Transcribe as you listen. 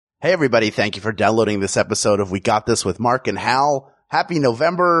Hey everybody, thank you for downloading this episode of We Got This with Mark and Hal. Happy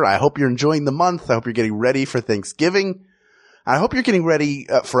November. I hope you're enjoying the month. I hope you're getting ready for Thanksgiving. I hope you're getting ready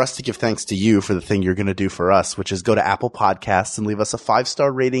for us to give thanks to you for the thing you're going to do for us, which is go to Apple Podcasts and leave us a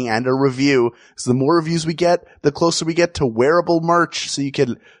 5-star rating and a review. So the more reviews we get, the closer we get to wearable merch so you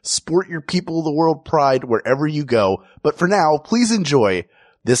can sport your people of the world pride wherever you go. But for now, please enjoy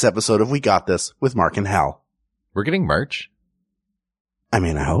this episode of We Got This with Mark and Hal. We're getting merch? I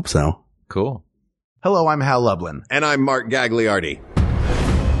mean, I hope so. Cool. Hello, I'm Hal Lublin. And I'm Mark Gagliardi.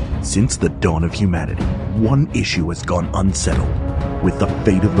 Since the dawn of humanity, one issue has gone unsettled. With the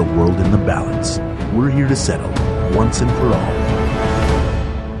fate of the world in the balance, we're here to settle once and for all.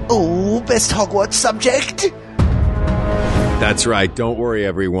 Oh, best Hogwarts subject. That's right. Don't worry,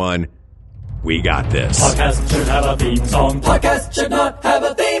 everyone. We got this. Podcast should have a theme song. Podcast should not have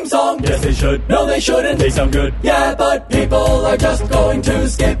a theme song. Yes, they should. No, they shouldn't. They sound good. Yeah, but people are just going to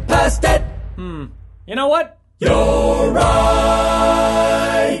skip past it. You know what? You're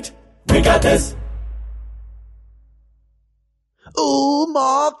right. We got this. Oh,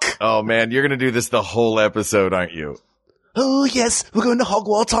 Mark. Oh, man, you're going to do this the whole episode, aren't you? Oh, yes, we're going to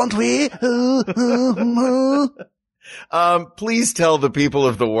Hogwarts, aren't we? Please tell the people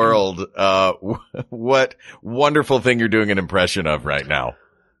of the world, what wonderful thing you're doing an impression of right now.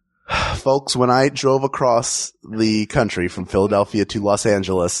 Folks, when I drove across the country from Philadelphia to Los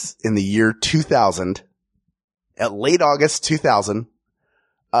Angeles in the year 2000, at late August 2000,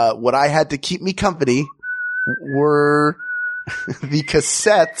 what I had to keep me company were the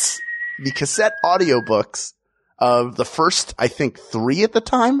cassette audiobooks of the first, I think, 3 at the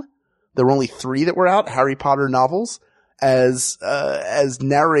time. There were only 3 that were out, Harry Potter novels, as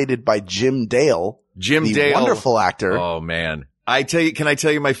narrated by Jim Dale. Jim Dale. Wonderful actor. Oh, man. Can I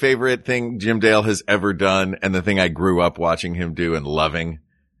tell you my favorite thing Jim Dale has ever done and the thing I grew up watching him do and loving?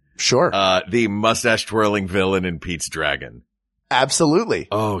 Sure. The mustache twirling villain in Pete's Dragon. Absolutely.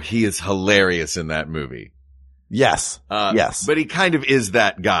 Oh, he is hilarious in that movie. Yes. Yes. But he kind of is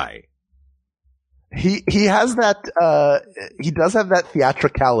that guy. He has that, he does have that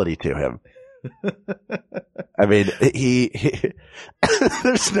theatricality to him. I mean, he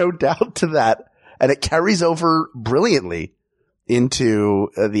there's no doubt to that. And it carries over brilliantly into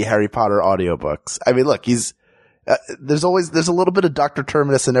the Harry Potter audiobooks. I mean, look, there's a little bit of Dr.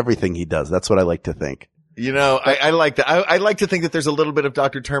 Terminus in everything he does. That's what I like to think. You know, I like that. I like to think that there's a little bit of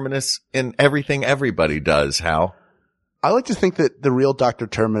Dr. Terminus in everything everybody does, Hal. I like to think that the real Dr.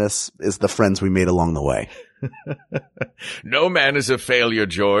 Terminus is the friends we made along the way. No man is a failure,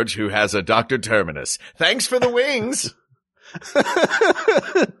 George, who has a Dr. Terminus. Thanks for the wings.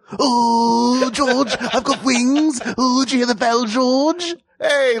 Oh, George, I've got wings. Oh, did you hear the bell, George?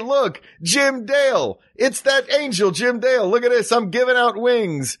 Hey, look, Jim Dale. It's that angel, Jim Dale. Look at this. I'm giving out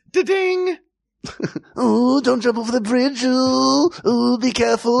wings. Da-ding. Oh, don't jump over the bridge. Oh, be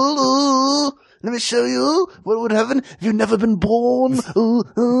careful. Oh, let me show you what would happen if you'd never been born.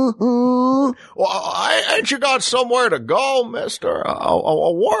 Well, ain't you got somewhere to go, mister?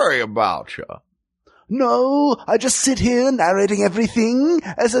 I'll worry about you. No, I just sit here narrating everything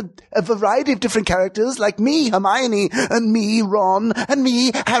as a variety of different characters like me, Hermione, and me, Ron, and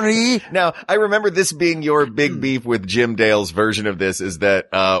me, Harry. Now, I remember this being your big beef with Jim Dale's version of this is that,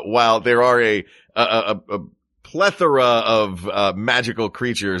 while there are a plethora of magical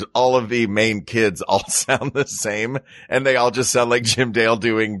creatures, all of the main kids all sound the same, and they all just sound like Jim Dale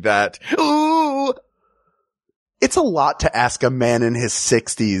doing that. Ooh! It's a lot to ask a man in his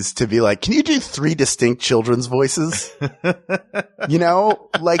 60s to be like, can you do 3 distinct children's voices? You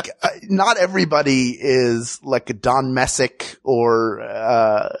know, like, not everybody is like a Don Messick or,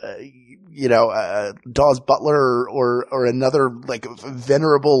 Dawes Butler or another like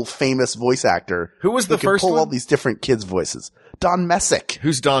venerable famous voice actor. Who was the first pull one? All these different kids' voices. Don Messick.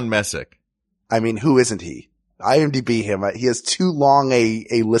 Who's Don Messick? I mean, who isn't he? IMDb him. He has too long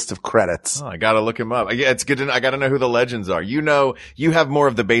a list of credits. Oh, I gotta look him up. Yeah, it's good I gotta know who the legends are. You know, you have more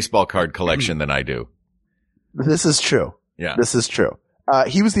of the baseball card collection than I do. This is true. Yeah. This is true.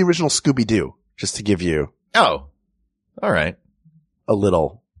 He was the original Scooby-Doo, just to give you. Oh. All right. A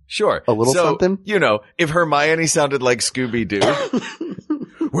little. Sure. A little something? You know, if Hermione sounded like Scooby-Doo.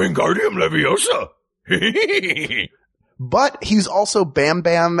 Wingardium Leviosa. But he's also Bam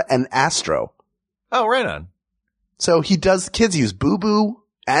Bam and Astro. Oh, right on. So he does kids use Boo Boo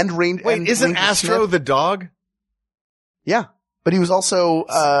and Ranger. Wait, isn't Astro Smith. the dog? Yeah. But he was also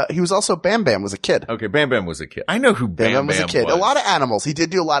Bam Bam was a kid. Okay, Bam Bam was a kid. I know who Bam Bam was a kid. was. A lot of animals. He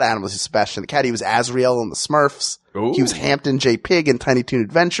did do a lot of animals. He was Sebastian the Cat. He was Azrael in the Smurfs. Ooh. He was Hampton J. Pig in Tiny Toon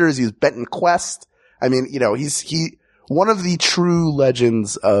Adventures. He was Benton Quest. I mean, you know, one of the true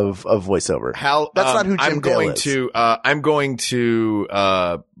legends of voiceover. Hal, that's not who Jim Dale is. I'm going to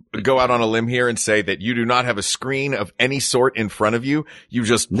go out on a limb here and say that you do not have a screen of any sort in front of you. You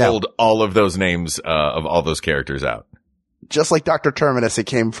just pulled all of those names of all those characters out. Just like Dr. Terminus, it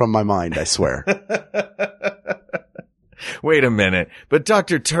came from my mind, I swear. Wait a minute. But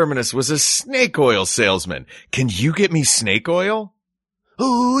Dr. Terminus was a snake oil salesman. Can you get me snake oil?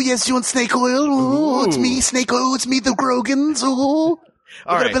 Oh, yes, you want snake oil? Oh, it's me, snake oil. It's me, the Grogans. Oh,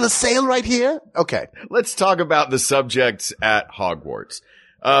 we're going to build a sale right here. Okay. Let's talk about the subjects at Hogwarts.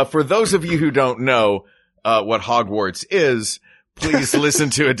 For those of you who don't know what Hogwarts is, please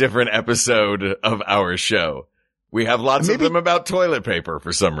listen to a different episode of our show. We have lots of them about toilet paper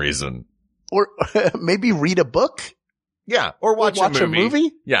for some reason. Or maybe read a book? Yeah. Or watch a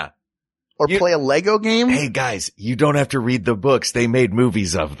movie? Yeah. Or play a Lego game? Hey guys, you don't have to read the books. They made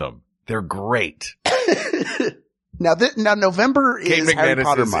movies of them. They're great. Now November is Kate Harry McManus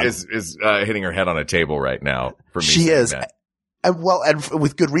Potter month. is hitting her head on a table right now for me. She is. That. And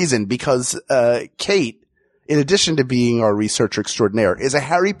with good reason, because Kate, in addition to being our researcher extraordinaire, is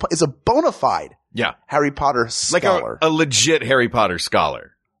a bona fide Harry Potter scholar. Like a legit Harry Potter scholar.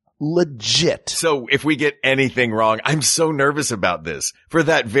 Legit. So if we get anything wrong, I'm so nervous about this for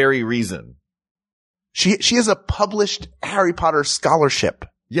that very reason. She has a published Harry Potter scholarship.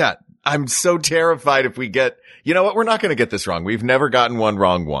 Yeah. I'm so terrified if we get, you know what? We're not going to get this wrong. We've never gotten one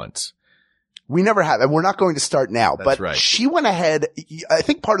wrong once. We never have, and we're not going to start now. That's but right. She went ahead. I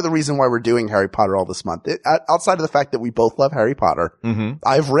think part of the reason why we're doing Harry Potter all this month, outside of the fact that we both love Harry Potter,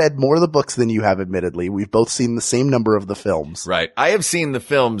 I've read more of the books than you have, admittedly. We've both seen the same number of the films. Right. I have seen the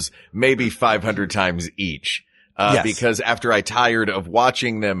films maybe 500 times each. Yes. Because after I tired of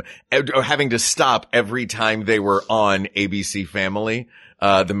watching them, or having to stop every time they were on ABC Family,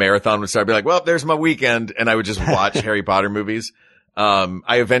 the marathon would start be like, well, there's my weekend. And I would just watch Harry Potter movies.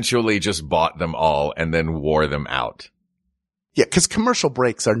 I eventually just bought them all and then wore them out. Yeah, because commercial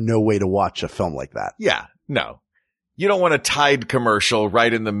breaks are no way to watch a film like that. Yeah, no. You don't want a Tide commercial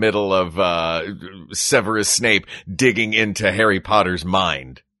right in the middle of Severus Snape digging into Harry Potter's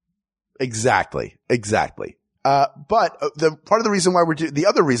mind. Exactly. But the part of the reason why the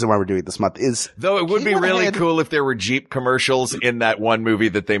other reason why we're doing it this month is, though it would be really cool if there were Jeep commercials in that one movie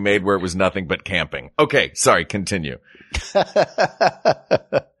that they made where it was nothing but camping. Okay, sorry, continue.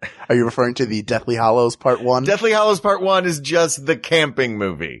 Are you referring to the Deathly Hallows Part 1? Deathly Hallows Part 1 is just the camping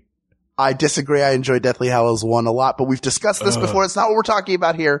movie. I disagree. I enjoy Deathly Hallows 1 a lot, but we've discussed this before. It's not what we're talking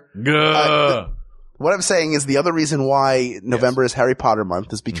about here. What I'm saying is the other reason why November is Harry Potter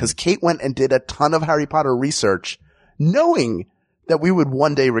month is because Kate went and did a ton of Harry Potter research, knowing that we would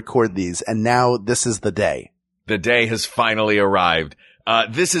one day record these, and now this is the day. The day has finally arrived.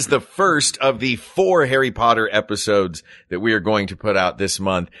 This is the first of the 4 Harry Potter episodes that we are going to put out this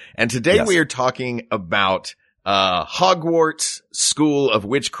month. And today we are talking about Hogwarts School of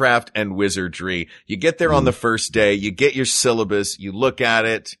Witchcraft and Wizardry. You get there on the first day, you get your syllabus, you look at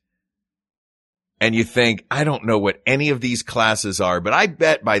it, and you think, I don't know what any of these classes are, but I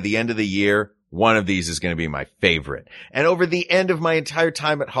bet by the end of the year, one of these is going to be my favorite. And over the end of my entire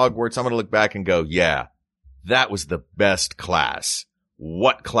time at Hogwarts, I'm going to look back and go, yeah, that was the best class.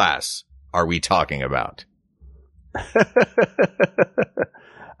 What class are we talking about?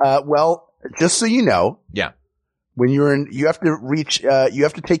 Well, just so you know. Yeah. When you have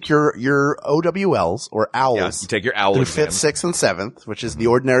to take your OWLs or owls. Yeah, you take your owl through exam. 5th, 6th, and 7th, which is the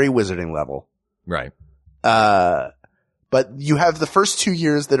ordinary wizarding level. Right. But you have the first 2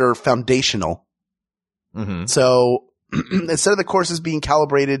 years that are foundational. Mm-hmm. So instead of the courses being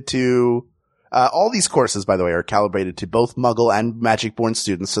calibrated to, all these courses, by the way, are calibrated to both Muggle and Magic-born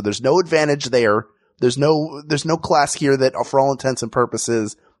students. So there's no advantage there. There's no class here that, for all intents and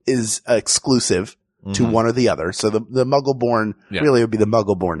purposes, is exclusive to one or the other. So the Muggle-born really would be the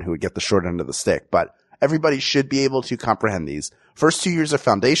Muggle-born who would get the short end of the stick. But everybody should be able to comprehend these. First 2 years are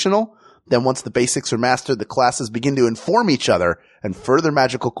foundational. Then once the basics are mastered, the classes begin to inform each other, and further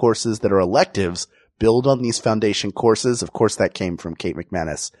magical courses that are electives build on these foundation courses. Of course, that came from Kate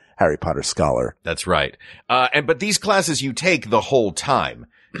McManus, Harry Potter scholar. That's right. But these classes you take the whole time.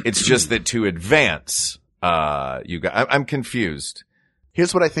 It's just that to advance, I'm confused.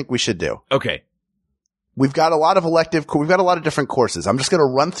 Here's what I think we should do. Okay. We've got a lot of different courses. I'm just going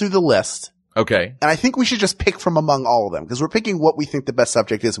to run through the list. Okay. And I think we should just pick from among all of them, because we're picking what we think the best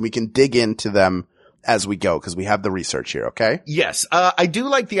subject is, and we can dig into them as we go, because we have the research here, okay? Yes. I do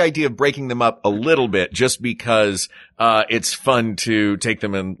like the idea of breaking them up a little bit, just because it's fun to take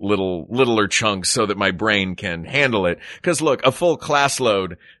them in littler chunks so that my brain can handle it. Because look, a full class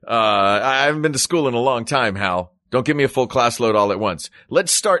load, I haven't been to school in a long time, Hal. Don't give me a full class load all at once.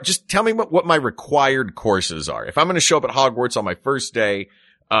 Let's start. Just tell me what my required courses are. If I'm going to show up at Hogwarts on my first day,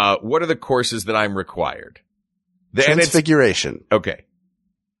 what are the courses that I'm required? Transfiguration. Okay.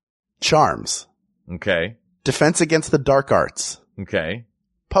 Charms. Okay. Defense against the dark arts. Okay.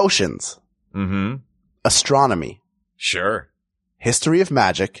 Potions. Mm-hmm. Astronomy. Sure. History of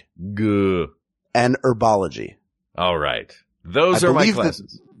magic. Good. And herbology. All right. Those are my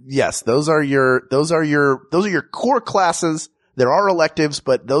classes. Yes, those are your core classes. There are electives,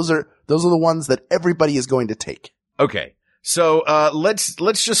 but those are the ones that everybody is going to take. Okay. So, let's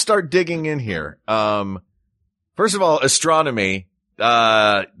just start digging in here. First of all, astronomy, we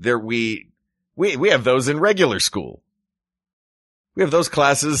have those in regular school. We have those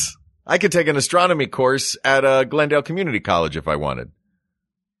classes. I could take an astronomy course at, Glendale Community College if I wanted.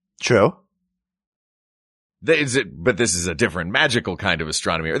 True. But this is a different magical kind of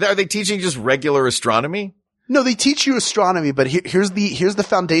astronomy. Are they teaching just regular astronomy? No, they teach you astronomy, but here's the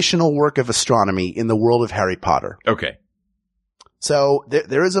foundational work of astronomy in the world of Harry Potter. Okay. So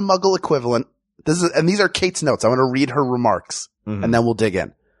there is a Muggle equivalent. And these are Kate's notes. I want to read her remarks, and then we'll dig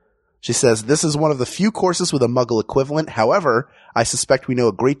in. She says, "This is one of the few courses with a Muggle equivalent. However, I suspect we know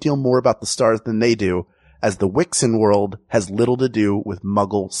a great deal more about the stars than they do, as the Wixen world has little to do with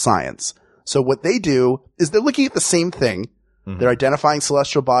Muggle science." So what they do is they're looking at the same thing. Mm-hmm. They're identifying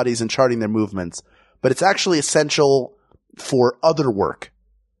celestial bodies and charting their movements, but it's actually essential for other work.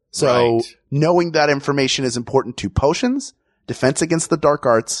 So knowing that information is important to potions, defense against the dark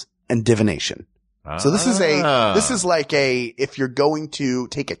arts, and divination. So this is like if you're going to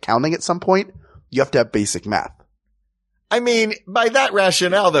take accounting at some point, you have to have basic math. I mean, by that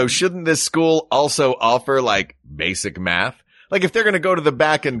rationale though, shouldn't this school also offer like basic math? Like if they're going to go to the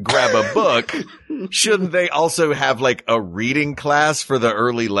back and grab a book, shouldn't they also have like a reading class for the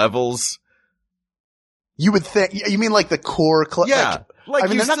early levels? You would think, you mean like the core class? Yeah. Like I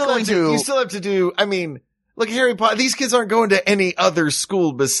mean, you still have to do, I mean, look, Harry Potter, these kids aren't going to any other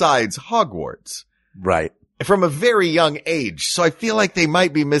school besides Hogwarts. Right. From a very young age. So I feel like they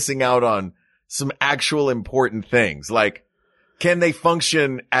might be missing out on some actual important things. Like, can they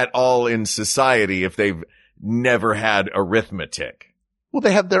function at all in society if they've never had arithmetic? Well,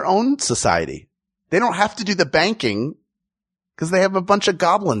 they have their own society. They don't have to do the banking because they have a bunch of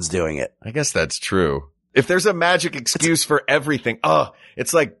goblins doing it. I guess that's true. If there's a magic excuse for everything,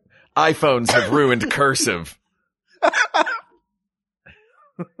 it's like iPhones have ruined cursive.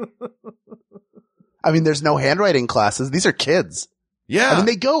 I mean, there's no handwriting classes. These are kids. Yeah. I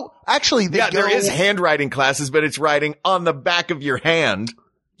mean, there is handwriting classes, but it's writing on the back of your hand.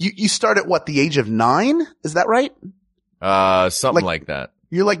 You start at what, the age of 9? Is that right? Something like that.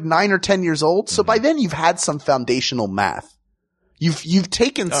 You're like 9 or 10 years old. So by then you've had some foundational math. You've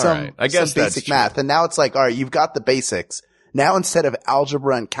taken some basic math, and now it's like, all right, you've got the basics. Now instead of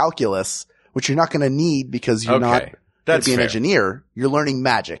algebra and calculus, which you're not going to need because you're not going to be an engineer, you're learning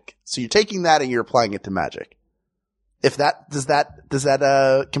magic. So you're taking that and you're applying it to magic. If does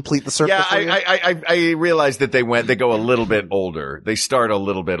that complete the circle? Yeah, for you? I realized that they go a little bit older. They start a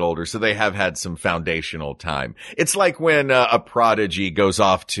little bit older, so they have had some foundational time. It's like when a prodigy goes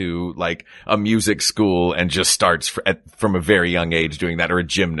off to like a music school and just starts from a very young age doing that, or a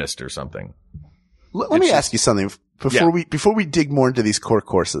gymnast or something. Let me ask you something before we dig more into these core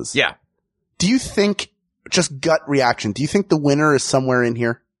courses. Yeah. Do you think, just gut reaction, do you think the winner is somewhere in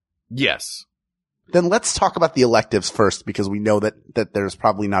here? Yes. Then let's talk about the electives first, because we know that there's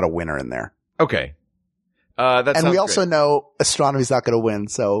probably not a winner in there. Okay. And we also know astronomy's not going to win,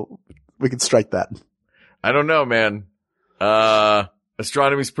 so we can strike that. I don't know, man.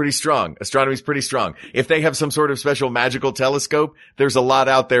 Astronomy's pretty strong. If they have some sort of special magical telescope, there's a lot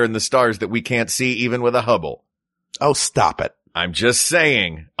out there in the stars that we can't see even with a Hubble. Oh, stop it. I'm just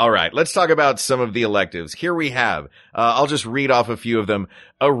saying. All right, let's talk about some of the electives. Here we have, I'll just read off a few of them.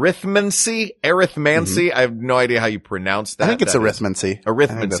 Arithmancy. Mm-hmm. I have no idea how you pronounce that. I think it's arithmancy.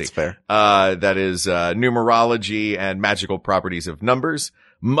 Arithmancy. I think that's fair. That is, numerology and magical properties of numbers.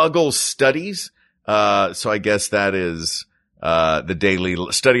 Muggle studies. So I guess that is, the daily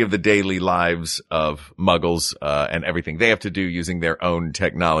study of the daily lives of Muggles, and everything they have to do using their own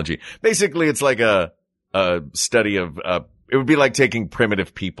technology. Basically, it's like a study of, it would be like taking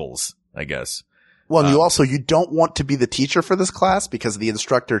primitive peoples, I guess. Well, and you don't want to be the teacher for this class because the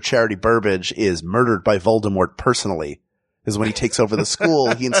instructor, Charity Burbage, is murdered by Voldemort personally. Because when he takes over the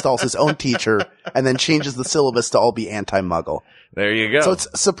school, he installs his own teacher and then changes the syllabus to all be anti-Muggle. There you go. So it's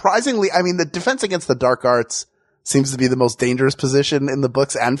surprisingly, I mean, the defense against the dark arts seems to be the most dangerous position in the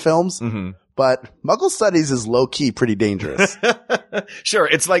books and films. Mm-hmm. but Muggle studies is low key pretty dangerous. Sure.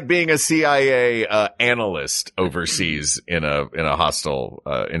 It's like being a CIA analyst overseas in a hostile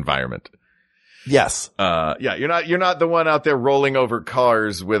environment. Yes. Yeah, you're not the one out there rolling over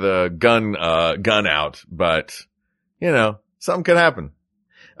cars with a gun out, but something could happen.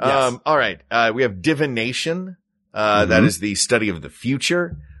 Yes. All right. We have divination. That is the study of the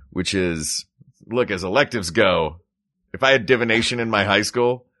future, which is, look, as electives go, if I had divination in my high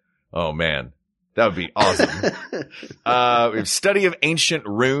school, oh man, that would be awesome. We have study of ancient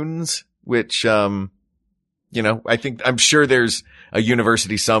runes, which, I'm sure there's a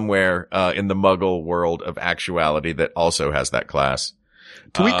university somewhere, in the Muggle world of actuality that also has that class.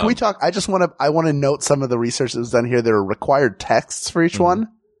 Can we talk? I want to note some of the research that was done here. There are required texts for each one.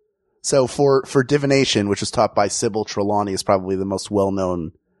 So for divination, which was taught by Sybil Trelawney, is probably the most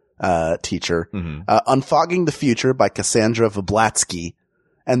well-known, teacher. Unfogging the Future by Cassandra Vablatsky,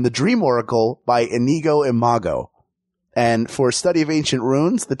 and The Dream Oracle by Inigo Imago. And for study of ancient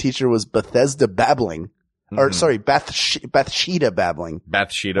runes, the teacher was Bethesda Babbling. Bathsheba Babbling.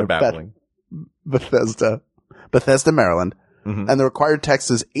 Bethesda, Maryland. And the required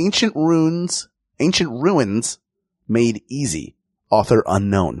text is Ancient Ruins Made Easy. Author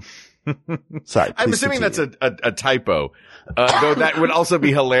unknown. Sorry. I'm assuming that's a typo. Though that would also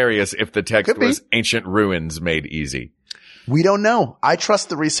be hilarious if the text was Ancient Ruins Made Easy. We don't know. I trust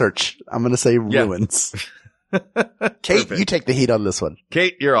the research. I'm going to say ruins. Kate, you take the heat on this one.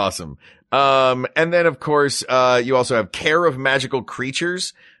 Kate, you're awesome. And then of course, you also have Care of Magical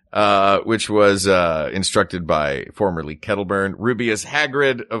Creatures, which was, instructed by formerly Kettleburn. Rubius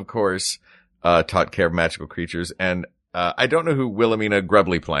Hagrid, of course, taught Care of Magical Creatures. And, I don't know who Wilhelmina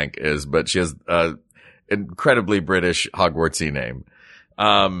Grubblyplank is, but she has, incredibly British Hogwartsy name.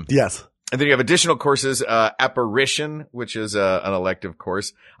 Yes. And then you have additional courses, Apparition, which is, an elective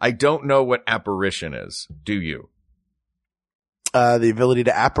course. I don't know what Apparition is. Do you? The ability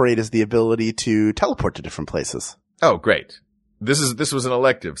to apparate is the ability to teleport to different places. Oh, great. This was an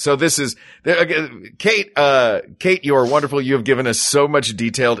elective. So this is, Kate, you are wonderful. You have given us so much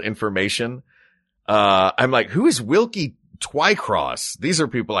detailed information. I'm like, who is Wilkie Twycross? These are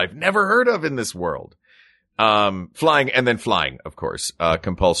people I've never heard of in this world. Flying, of course,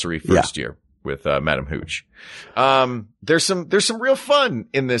 compulsory first year with, Madam Hooch. There's some real fun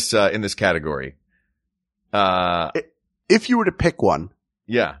in this category. If you were to pick one.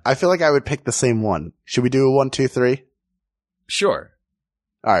 Yeah. I feel like I would pick the same one. Should we do a 1, 2, 3? Sure.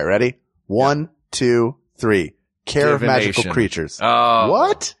 All right, ready? 1, 2, 3. Care of Magical Creatures. Oh.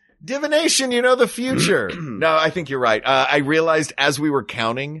 What? Divination, the future. No, I think you're right. I realized as we were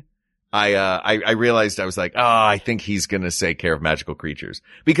counting, I realized I was like, I think he's going to say Care of Magical Creatures,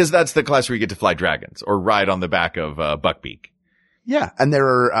 because that's the class where you get to fly dragons or ride on the back of, Buckbeak. Yeah. And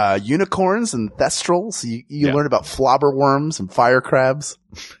there are, unicorns and thestrals. You learn about flobberworms and fire crabs.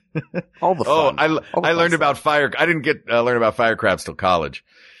 All the fun. I learned about fire. I didn't get, learn about fire crabs till college.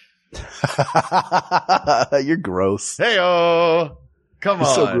 You're gross. Hey-oh. Come on.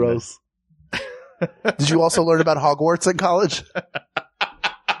 You're so gross. Did you also learn about Hogwarts in college?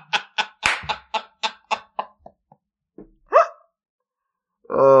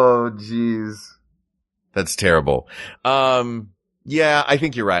 Oh, jeez. That's terrible. Yeah, I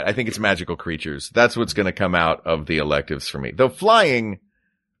think you're right. I think it's magical creatures. That's what's going to come out of the electives for me. Though flying,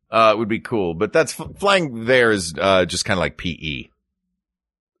 would be cool, but flying there is, just kind of like PE.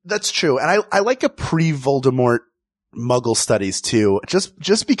 That's true. And I like a pre-Voldemort Muggle studies too,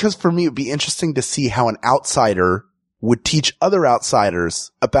 just because for me it'd be interesting to see how an outsider would teach other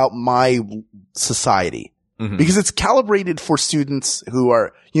outsiders about my society. Because it's calibrated for students who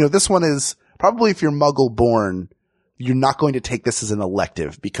are, this one is probably, if you're Muggle born, you're not going to take this as an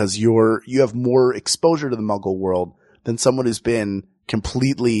elective because you have more exposure to the Muggle world than someone who's been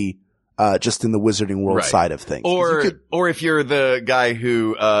completely, just in the wizarding world side of things. Or if you're the guy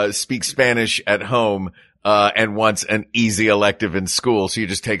who, speaks Spanish at home, and wants an easy elective in school, so you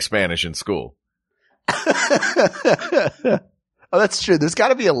just take Spanish in school. Oh, that's true. There's got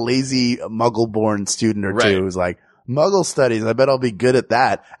to be a lazy Muggle-born student or two who's like, Muggle studies, I bet I'll be good at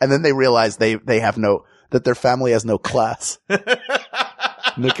that. And then they realize that their family has no class. And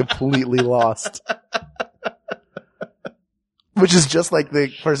they're completely lost. Which is just like the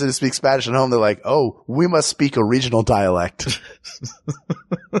person who speaks Spanish at home. They're like, oh, we must speak a regional dialect.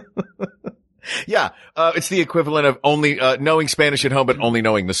 Yeah. It's the equivalent of only, knowing Spanish at home, but only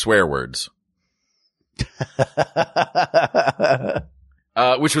knowing the swear words.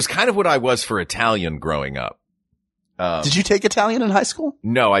 Which was kind of what I was for Italian growing up. Did you take Italian in high school?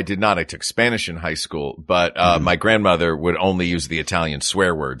 No, I did not. I took Spanish in high school, but my grandmother would only use the Italian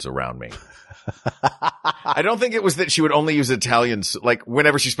swear words around me. I don't think it was that she would only use Italian, like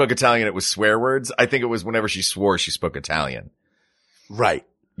whenever she spoke Italian, it was swear words. I think it was whenever she swore, she spoke Italian. Right.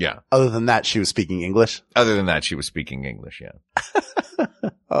 Yeah. Other than that, she was speaking English? Other than that, she was speaking English, yeah.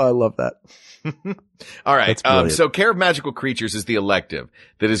 Oh, I love that. All right. So Care of Magical Creatures is the elective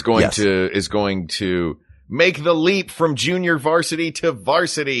that is going to make the leap from junior varsity to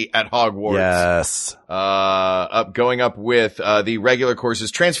varsity at Hogwarts. Yes. Going up with, the regular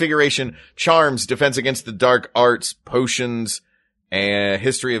courses, Transfiguration, Charms, Defense Against the Dark Arts, Potions, and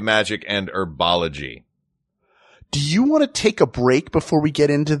History of Magic, and Herbology. Do you want to take a break before we get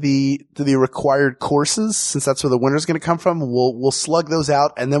into the required courses? Since that's where the winner's going to come from, we'll slug those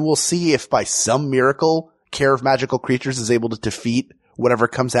out, and then we'll see if by some miracle, Care of Magical Creatures is able to defeat whatever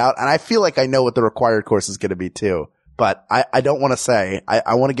comes out. And I feel like I know what the required course is going to be too, but I don't want to say.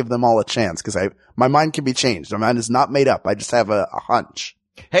 I want to give them all a chance because my mind can be changed. My mind is not made up. I just have a hunch.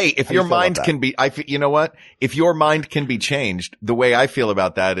 Hey, if your mind can be, you know what? If your mind can be changed, the way I feel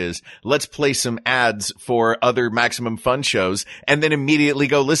about that is let's play some ads for other Maximum Fun shows and then immediately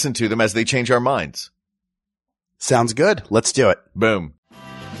go listen to them as they change our minds. Sounds good. Let's do it. Boom.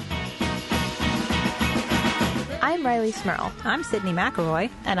 I'm Riley Smurl. I'm Sydney McElroy.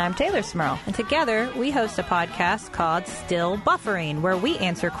 And I'm Taylor Smurl. And together, we host a podcast called Still Buffering, where we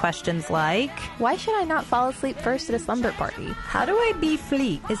answer questions like, Why should I not fall asleep first at a slumber party? how do I be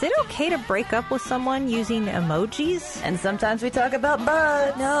fleet? Is it okay to break up with someone using emojis? And sometimes we talk about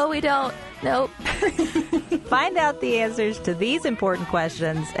butts. No, we don't. Nope. Find out the answers to these important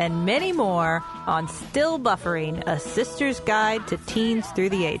questions and many more on Still Buffering, a sister's guide to teens through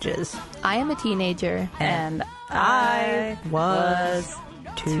the ages. I am a teenager. And I was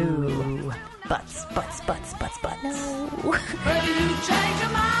too. Butts, butts, butts, butts, butts. No.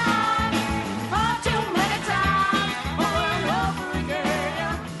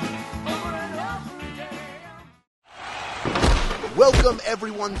 Welcome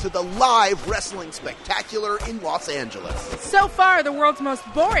everyone to the live wrestling spectacular in Los Angeles. So far, the world's most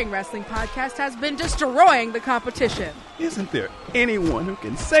boring wrestling podcast has been destroying the competition. Isn't there anyone who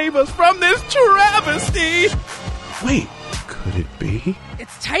can save us from this travesty? Wait, could it be?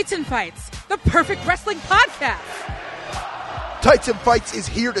 It's Titan Fights, the perfect wrestling podcast. Titan Fights is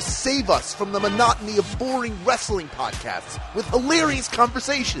here to save us from the monotony of boring wrestling podcasts with hilarious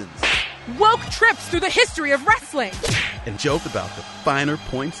conversations. Woke trips through the history of wrestling. And joke about the finer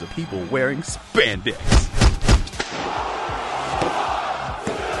points of people wearing spandex.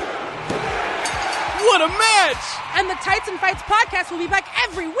 What a match! And the Titan Fights podcast will be back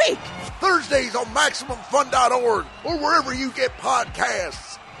every week. Thursdays on MaximumFun.org or wherever you get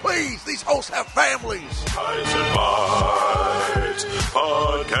podcasts. Please, these hosts have families. Tyson Fights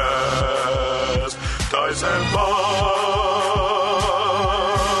Podcast. Tyson Fights.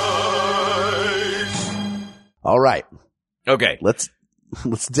 All right. Okay. Let's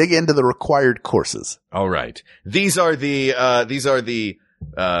dig into the required courses. All right. These are your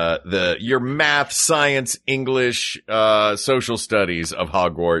math, science, English, social studies of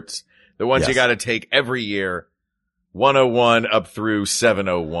Hogwarts. The ones you got to take every year. 101 up through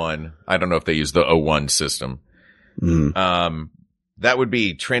 701. I don't know if they use the 01 system. That would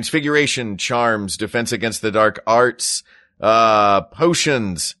be Transfiguration, Charms, Defense Against the Dark Arts,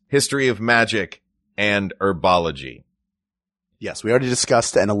 Potions, History of Magic, and Herbology. Yes, we already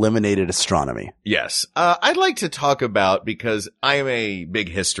discussed and eliminated astronomy. Yes. I'd like to talk about, because I am a big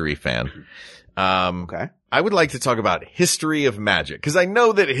history fan. Okay. I would like to talk about History of Magic, because I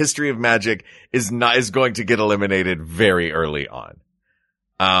know that History of Magic is going to get eliminated very early on.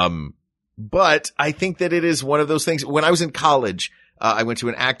 But I think that it is one of those things. When I was in college, I went to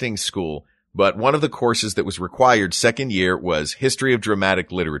an acting school, but one of the courses that was required second year was History of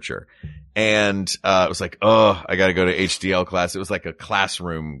Dramatic Literature. And, it was like, oh, I gotta go to HDL class. It was like a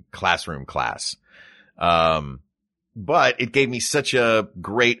classroom class. But it gave me such a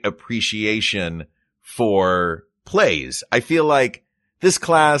great appreciation for plays. I feel like this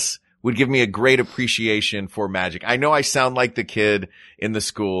class would give me a great appreciation for magic. I know I sound like the kid in the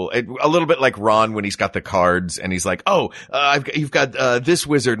school, a little bit like Ron when he's got the cards and he's like, oh, you've got this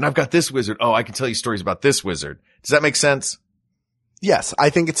wizard and I've got this wizard. Oh, I can tell you stories about this wizard. Does that make sense? Yes, I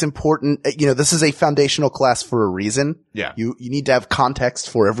think it's important. You know, this is a foundational class for a reason. Yeah. You need to have context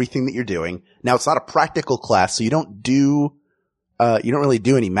for everything that you're doing. Now, it's not a practical class, so you don't really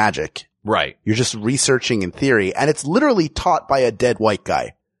do any magic. Right. You're just researching in theory, and it's literally taught by a dead white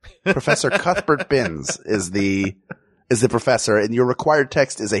guy. Professor Cuthbert Binns is the professor, and your required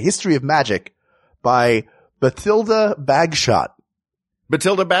text is A History of Magic by Bathilda Bagshot.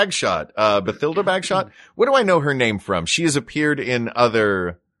 Bathilda Bagshot. What do I know her name from? She has appeared in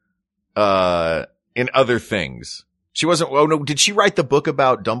other things. She wasn't, oh no, did she write the book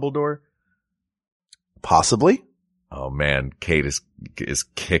about Dumbledore? Possibly. Oh man, Kate is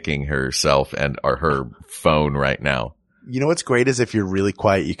kicking herself and her phone right now. You know what's great is if you're really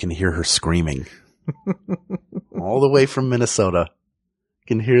quiet, you can hear her screaming. All the way from Minnesota. You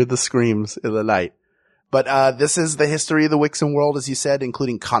can hear the screams in the night. But this is the history of the Wixen world, as you said,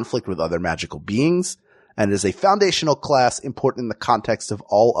 including conflict with other magical beings, and is a foundational class important in the context of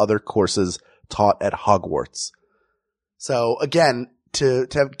all other courses taught at Hogwarts. So again, to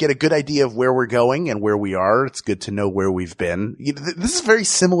get a good idea of where we're going and where we are, it's good to know where we've been. This is very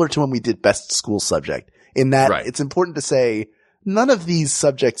similar to when we did best school subject, in that It's important to say none of these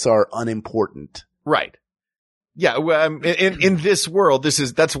subjects are unimportant. Right. Yeah, well, in this world,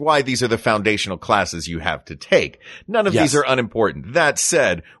 that's why these are the foundational classes you have to take. None of these are unimportant. That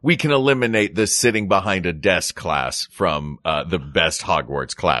said, we can eliminate the sitting behind a desk class from the best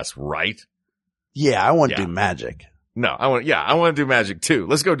Hogwarts class, right? Yeah, I want to do magic. No, I want to do magic too.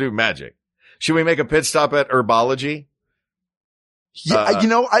 Let's go do magic. Should we make a pit stop at herbology? Yeah,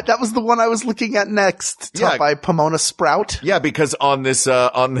 that was the one I was looking at next, taught by Pomona Sprout. Yeah, because on this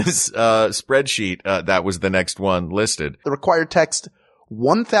spreadsheet, that was the next one listed. The required text,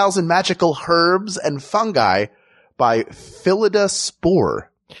 1,000 Magical Herbs and Fungi by Phillida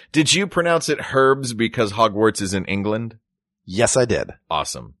Spore. Did you pronounce it herbs because Hogwarts is in England? Yes, I did.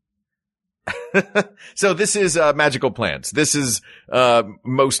 Awesome. So this is magical plants. This is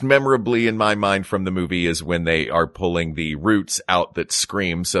most memorably in my mind from the movie is when they are pulling the roots out that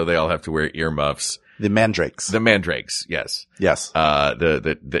scream, so they all have to wear earmuffs. The mandrakes, yes. Yes.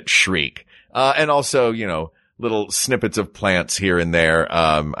 That shriek. And also, little snippets of plants here and there.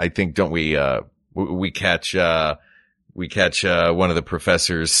 I think, don't we catch one of the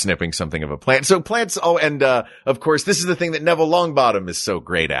professors snipping something of a plant. So plants, of course, this is the thing that Neville Longbottom is so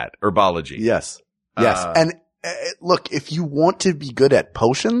great at, herbology. Yes. And look, if you want to be good at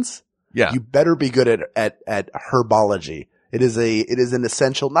potions, you better be good at herbology. It is an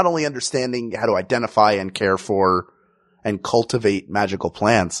essential, not only understanding how to identify and care for and cultivate magical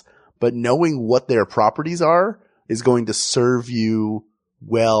plants, but knowing what their properties are is going to serve you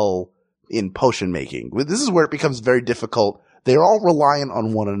well in potion making. This is where it becomes very difficult. They're all reliant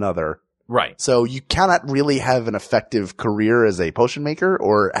on one another. Right. So you cannot really have an effective career as a potion maker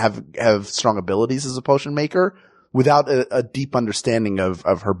or have strong abilities as a potion maker without a deep understanding of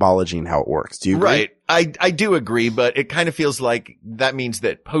herbology and how it works. Do you agree? Right. I do agree, but it kind of feels like that means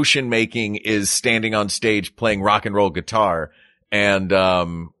that potion making is standing on stage playing rock and roll guitar and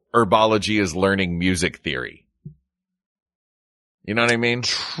herbology is learning music theory. You know what I mean?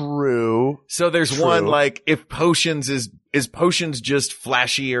 True. So there's one, like, if potions is potions just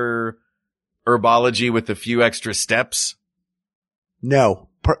flashier herbology with a few extra steps? No.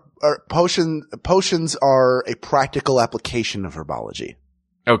 Potions are a practical application of herbology.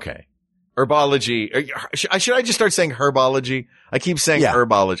 Okay. Herbology. Should I just start saying herbology? I keep saying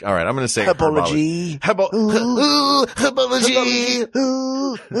herbology. All right. I'm going to say herbology. Herbology.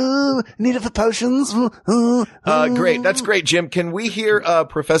 Need it for potions. Great. That's great, Jim. Can we hear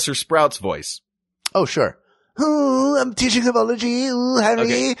Professor Sprout's voice? Oh, sure. I'm teaching herbology.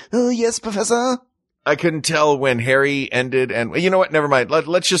 Harry. Okay. Yes, Professor. I couldn't tell when Harry ended and you know what? Never mind.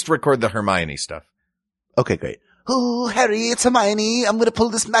 Let's just record the Hermione stuff. Okay, great. Ooh, Harry, it's Hermione. I'm gonna pull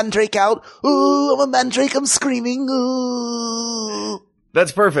this mandrake out. Ooh, I'm a mandrake. I'm screaming. Ooh.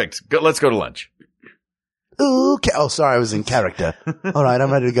 That's perfect. Let's go to lunch. Ooh, oh, sorry. I was in character. All right.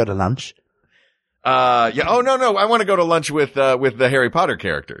 I'm ready to go to lunch. Yeah. Oh, no. I want to go to lunch with the Harry Potter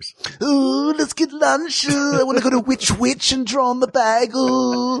characters. Ooh, let's get lunch. I want to go to Witch and draw on the bag.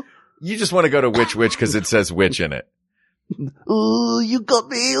 Ooh. You just want to go to Witch because it says witch in it. Ooh, you got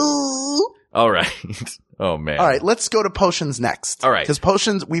me. Ooh. All right. Oh, man. All right. Let's go to potions next. All right. Because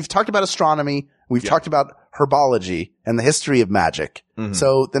potions, we've talked about astronomy. We've talked about herbology and the history of magic. Mm-hmm.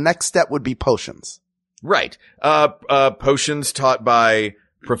 So the next step would be potions. Right. Potions taught by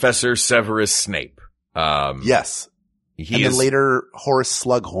Professor Severus Snape. Yes. Then later Horace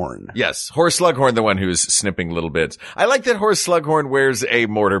Slughorn. Yes. Horace Slughorn, the one who's snipping little bits. I like that Horace Slughorn wears a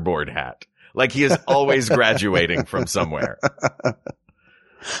mortarboard hat. Like he is always graduating from somewhere.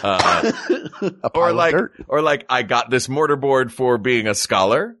 Or like I got this mortarboard for being a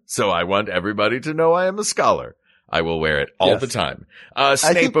scholar, so I want everybody to know I am a scholar. I will wear it all the time.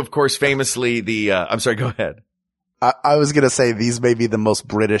 Snape, of course, famously I'm sorry, go ahead. I was going to say these may be the most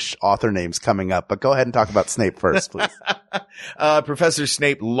British author names coming up, but go ahead and talk about Snape first, please. Professor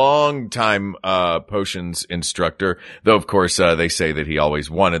Snape, longtime potions instructor, though of course they say that he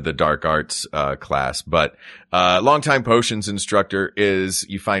always wanted the dark arts class, but longtime potions instructor is,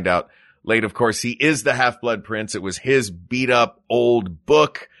 you find out late, of course, he is the Half-Blood Prince. It was his beat up old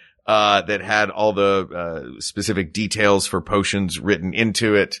book that had all the specific details for potions written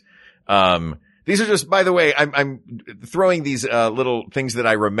into it. These are just, by the way, I'm throwing these little things that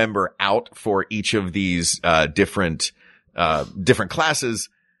I remember out for each of these different classes,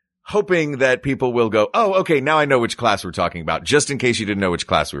 hoping that people will go, oh, okay, now I know which class we're talking about, just in case you didn't know which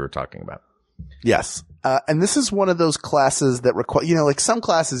class we were talking about. Yes. And this is one of those classes that require, like some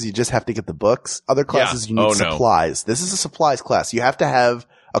classes you just have to get the books. Other classes you need supplies. No. This is a supplies class. You have to have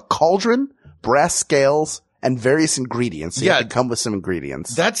a cauldron, brass scales, and various ingredients. So you have to come with some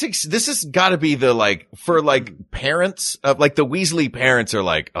ingredients. This has got to be the, for parents of, the Weasley parents are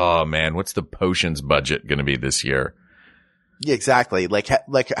like, oh man, what's the potions budget going to be this year? Yeah, exactly. Like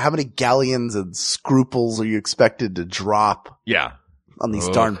how many galleons and scruples are you expected to drop? Yeah. On these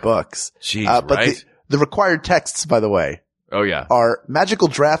darn books. Jeez, but right? The required texts, by the way. Oh yeah. Are Magical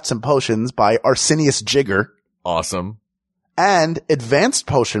Drafts and Potions by Arsenius Jigger. Awesome. And Advanced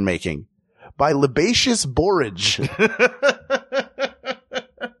Potion Making by Libacious Borage.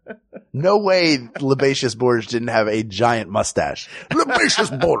 No way Libacious Borage didn't have a giant mustache.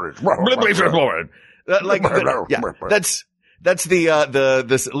 Libacious Borage. Libacious Borage. That's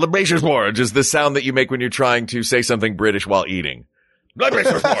this Libacious Borage is the sound that you make when you're trying to say something British while eating.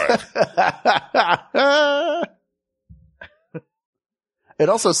 Libacious Borage. It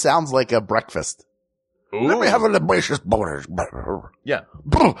also sounds like a breakfast. Ooh. Let me have a Libacious Borage. Yeah.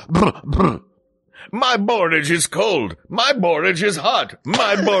 My borage is cold. My borage is hot.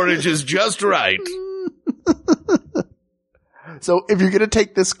 My borage is just right. So if you're going to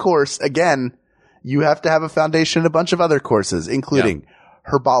take this course, again, you have to have a foundation in a bunch of other courses, including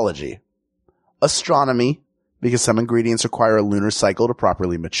herbology, astronomy, because some ingredients require a lunar cycle to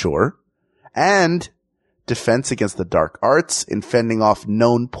properly mature, and defense against the dark arts in fending off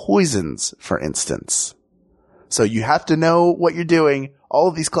known poisons, for instance. So you have to know what you're doing. All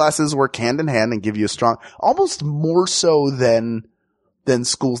of these classes work hand in hand and give you a strong, almost more so than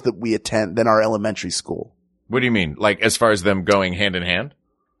schools that we attend, than our elementary school. What do you mean? As far as them going hand in hand?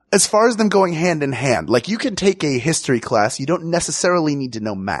 As far as them going hand in hand. You can take a history class. You don't necessarily need to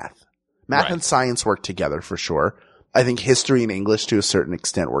know math. Math and science work together for sure. I think history and English to a certain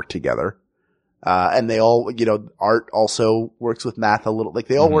extent work together. And they all, art also works with math a little,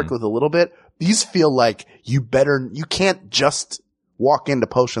 they all work with a little bit. These feel like you can't just walk into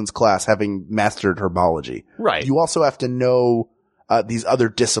potions class having mastered herbology. Right. You also have to know, these other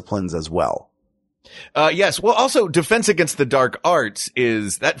disciplines as well. Yes. Well, also defense against the dark arts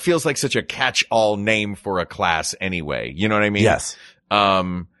that feels like such a catch-all name for a class anyway. You know what I mean? Yes.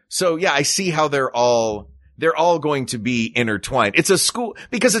 So yeah, I see how they're all going to be intertwined. It's a school,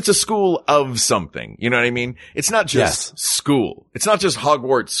 because it's a school of something. You know what I mean? It's not just school. It's not just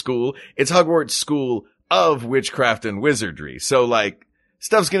Hogwarts school. It's Hogwarts school of witchcraft and wizardry. So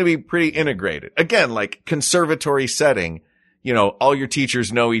stuff's going to be pretty integrated. Again, conservatory setting, all your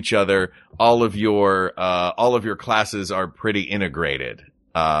teachers know each other. All of your classes are pretty integrated.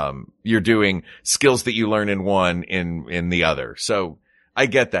 You're doing skills that you learn in one in the other. So I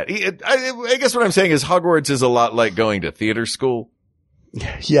get that. I guess what I'm saying is Hogwarts is a lot like going to theater school.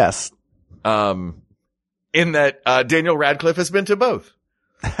 Yes. In that, Daniel Radcliffe has been to both.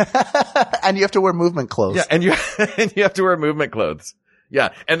 And you have to wear movement clothes. Yeah. And you have to wear movement clothes. Yeah.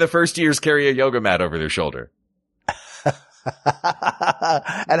 And the first years carry a yoga mat over their shoulder.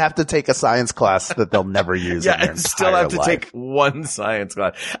 And have to take a science class that they'll never use. Yeah, in their and still have to life. take one science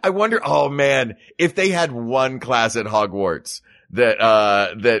class. I wonder, oh man, if they had one class at Hogwarts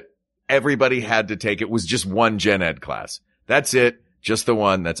that everybody had to take, it was just one gen ed class. That's it. Just the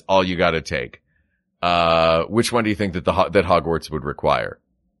one. That's all you got to take. Which one do you think that that Hogwarts would require?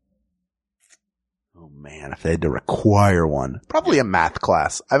 Oh man, if they had to require one, probably a math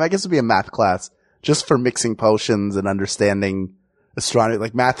class. I guess it'd be a math class. Just for mixing potions and understanding astronomy.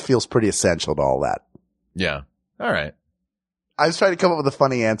 Math feels pretty essential to all that. Yeah. All right. I was trying to come up with a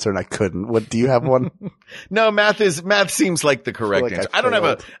funny answer and I couldn't. What, do you have one? No, math seems like the correct answer. I don't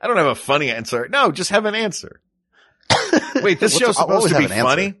have a funny answer. No, just have an answer. Wait, this show's supposed to be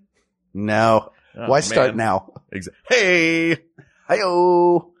funny? No. Oh, why start now? Hey.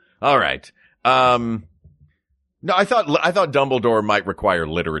 Hi-oh. All right. No, I thought Dumbledore might require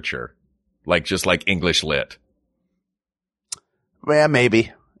literature. Just English lit. Yeah,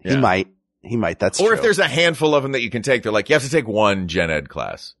 maybe. He might. That's or true. if there's a handful of them that you can take, they're like, you have to take one gen ed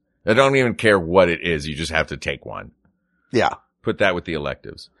class. I don't even care what it is. You just have to take one. Yeah. Put that with the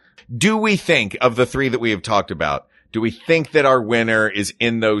electives. Do we think of the three that we have talked about? Do we think that our winner is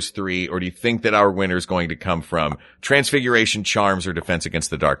in those three, or do you think that our winner is going to come from Transfiguration, Charms, or Defense Against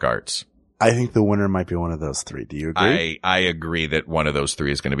the Dark Arts? I think the winner might be one of those three. Do you agree? I agree that one of those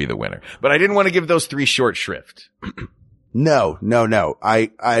three is going to be the winner, but I didn't want to give those three short shrift. No.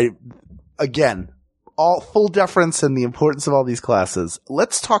 Again, all full deference and the importance of all these classes.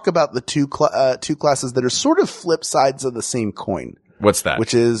 Let's talk about the two classes that are sort of flip sides of the same coin. What's that?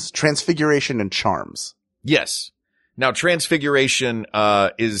 Which is Transfiguration and Charms. Yes. Now, Transfiguration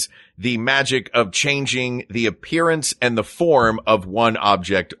is the magic of changing the appearance and the form of one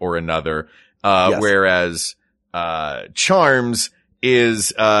object or another, Yes. whereas Charms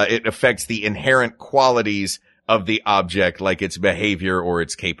is it affects the inherent qualities of the object, like its behavior or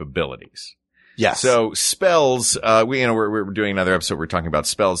its capabilities. Yes. So spells, we're doing another episode. We're talking about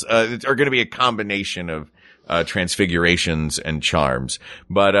spells, are going to be a combination of transfigurations and charms,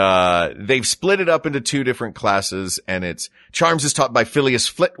 but they've split it up into two different classes, and it's Charms is taught by Phileas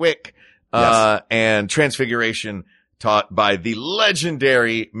Flitwick, Yes. and Transfiguration taught by the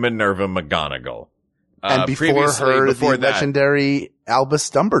legendary Minerva McGonagall. And before the legendary Albus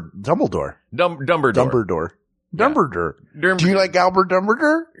Dumbledore. Dumbledore. Dumbledore. Do you like Albert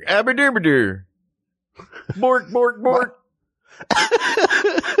Dumbledore? Aberdumberdur. Bork, bork, bork.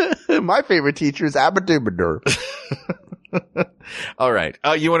 My favorite teacher is Aberdumber. All right.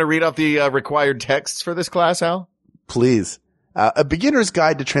 You want to read off the required texts for this class, Al? Please. A Beginner's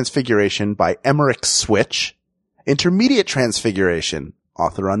Guide to Transfiguration by Emmerich Switch. Intermediate Transfiguration,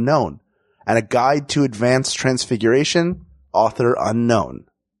 author unknown. And a Guide to Advanced Transfiguration, author unknown.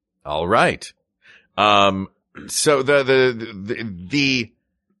 All right. So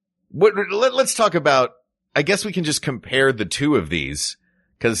let's talk about, I guess we can just compare the two of these,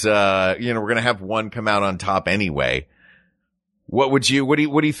 cause, we're going to have one come out on top anyway. What do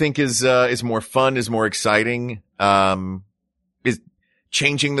you think is more fun, is more exciting? Is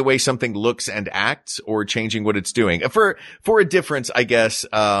changing the way something looks and acts, or changing what it's doing? For a difference, I guess,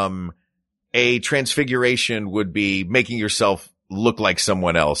 a transfiguration would be making yourself look like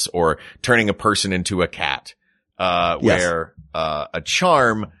someone else, or turning a person into a cat, where, a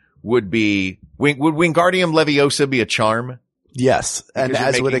charm would be, would Wingardium Leviosa be a charm? Yes. And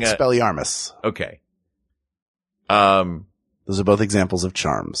as would Expelliarmus. Okay. Those are both examples of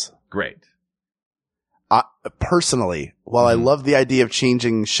charms. Great. Personally, while I love the idea of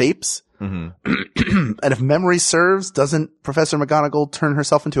changing shapes, and if memory serves, doesn't Professor McGonagall turn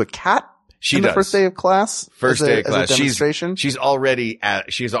herself into a cat? She in does. The first day of class? First day of class. As a demonstration? She's already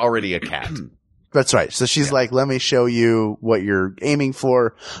a cat. That's right. So she's like, let me show you what you're aiming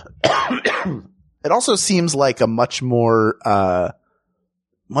for. It also seems like a much more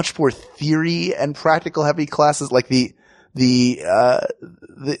theory and practical heavy classes. Like there's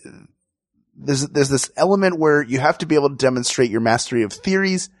this element where you have to be able to demonstrate your mastery of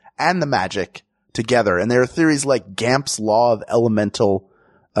theories and the magic together. And there are theories like Gamp's law of elemental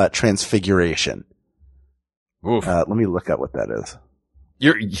transfiguration. Oof. Let me look at what that is.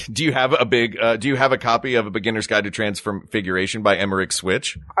 Do you have a copy of A Beginner's Guide to Transfiguration by Emmerich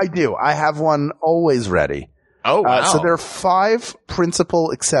Switch? I do. I have one always ready. Oh, wow. So there are 5 principal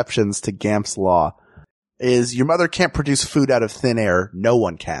exceptions to Gamp's law. Is your mother can't produce food out of thin air. No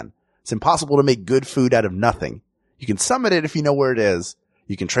one can. It's impossible to make good food out of nothing. You can summon it if you know where it is.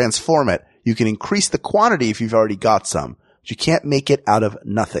 You can transform it. You can increase the quantity if you've already got some. But you can't make it out of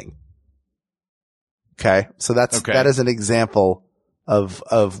nothing. Okay. So that is an example of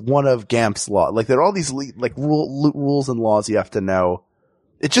one of Gamp's law. Like there are all these rules and laws you have to know.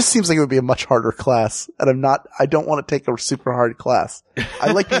 It just seems like it would be a much harder class, and I don't want to take a super hard class.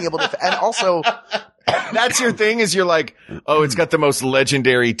 I like being able to, and also that's your thing, is you're like, oh, it's got the most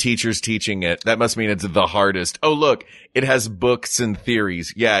legendary teachers teaching it. That must mean it's the hardest. Oh, look, it has books and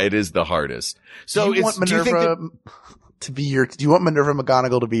theories. Yeah, it is the hardest. So do you want Minerva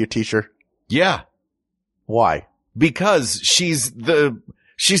McGonagall to be your teacher? Yeah. Why? Because she's the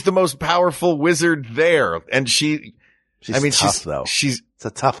most powerful wizard there, and she's tough, though. It's a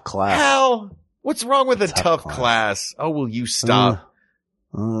tough class. Hell, what's wrong with a tough class? Oh, will you stop?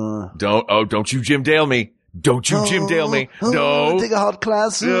 Don't you Jim Dale me. Don't you Jim Dale me. No. Take a hard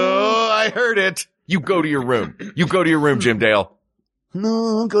class. No, I heard it. You go to your room. Jim Dale.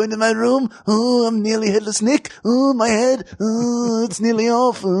 No, I'm going to my room. Oh, I'm nearly headless Nick. Oh, my head. Oh, it's nearly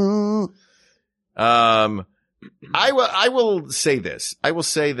off. Oh. I will say this. I will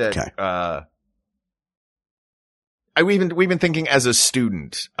say that, we've been thinking as a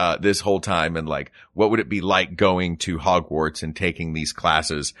student, this whole time, and like, what would it be like going to Hogwarts and taking these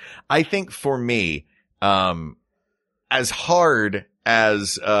classes? I think for me, as hard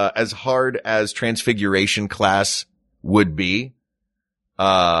as Transfiguration class would be,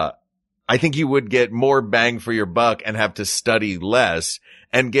 I think you would get more bang for your buck and have to study less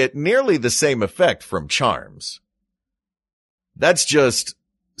and get nearly the same effect from charms. That's just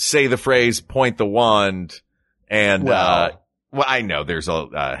say the phrase, point the wand, and, well, I know there's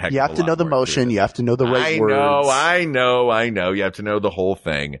a heck of a You have to lot know the more motion. to it. You have to know the right words. I know. You have to know the whole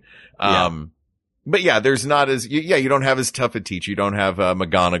thing. But yeah, there's not as, you don't have as tough a teacher. You don't have,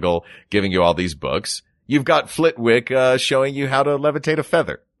 McGonagall giving you all these books. You've got Flitwick, showing you how to levitate a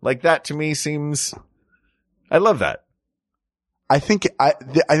feather. Like that to me seems, I love that. I think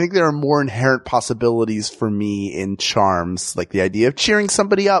there are more inherent possibilities for me in charms, like the idea of cheering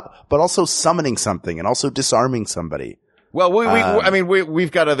somebody up, but also summoning something and also disarming somebody. Well,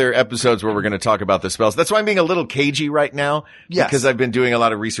 we've got other episodes where we're going to talk about the spells. That's why I'm being a little cagey right now. Yes. Because I've been doing a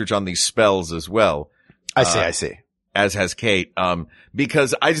lot of research on these spells as well. I see. As has Kate.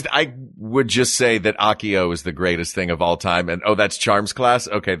 Because I would just say that ACCIO is the greatest thing of all time. And, that's charms class.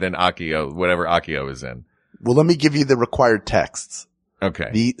 Okay. Then ACCIO, whatever ACCIO is in. Well, let me give you the required texts. Okay.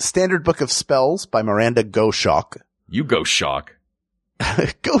 The Standard Book of Spells by Miranda Goshawk. You go shock.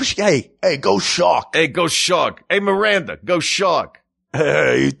 Hey, go shock. Hey, go shock. Hey, Miranda, go shock.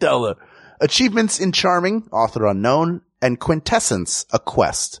 Hey, you tell her. Achievements in Charming, author unknown, and Quintessence, a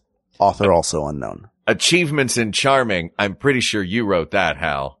quest, author also unknown. Achievements in Charming. I'm pretty sure you wrote that,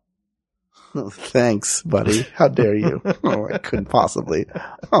 Hal. Thanks, buddy. How dare you? I couldn't possibly.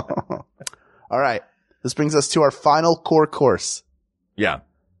 All right. This brings us to our final core course. Yeah.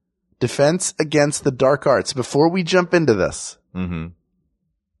 Defense against the dark arts. Before we jump into this,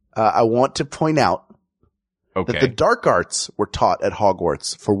 I want to point out that the dark arts were taught at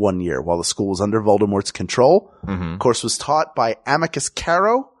Hogwarts for 1 year while the school was under Voldemort's control. The course was taught by Amicus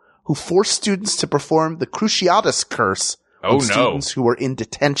Caro, who forced students to perform the Cruciatus Curse on students who were in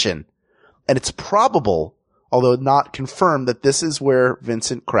detention. And it's probable, although not confirmed, that this is where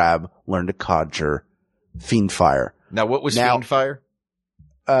Vincent Crabbe learned to conjure Fiendfire. Now, what was Fiendfire?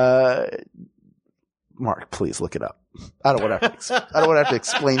 Mark, please look it up. I don't want to have to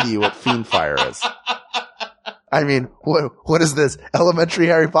explain to you what Fiendfire is. I mean, what is this? Elementary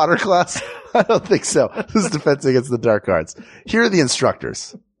Harry Potter class? I don't think so. This is Defense Against the Dark Arts. Here are the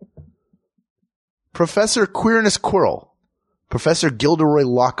instructors. Professor Queerness Quirrell, Professor Gilderoy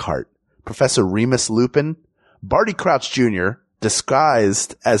Lockhart, Professor Remus Lupin, Barty Crouch Jr.,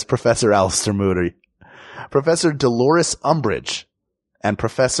 disguised as Professor Alistair Moody, Professor Dolores Umbridge, and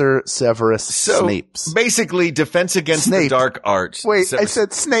Professor Severus Snapes. Basically, Defense Against the Dark Arts. Wait, I said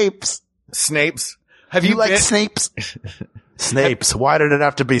Snapes. Snapes? Have you like Snapes? Snapes. Why did it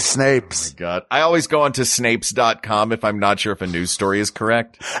have to be Snapes? Oh my God. I always go on to snapes.com if I'm not sure if a news story is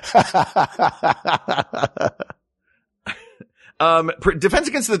correct. Defense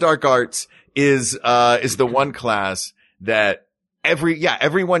Against the Dark Arts is the one class that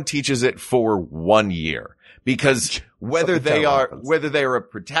everyone teaches it for 1 year. Because whether they are a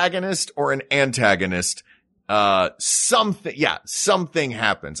protagonist or an antagonist, something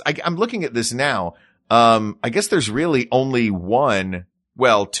happens. I'm looking at this now. I guess there's really only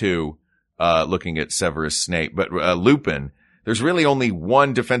two, looking at Severus Snape, but, Lupin, there's really only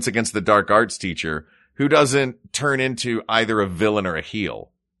one Defense Against the Dark Arts teacher who doesn't turn into either a villain or a heel.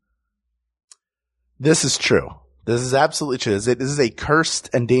 This is true. This is absolutely true. This is a cursed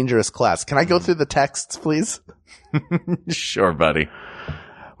and dangerous class. Can I go through the texts, please? Sure, buddy.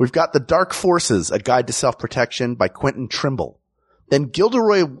 We've got The Dark Forces, A Guide to Self-Protection by Quentin Trimble. Then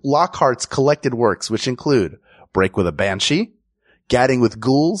Gilderoy Lockhart's collected works, which include Break with a Banshee, Gadding with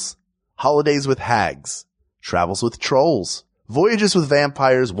Ghouls, Holidays with Hags, Travels with Trolls, Voyages with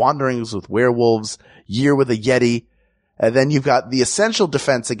Vampires, Wanderings with Werewolves, Year with a Yeti. And then you've got The Essential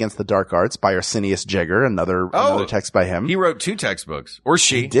Defense Against the Dark Arts by Arsenius Jegger, another text by him. He wrote 2 textbooks. Or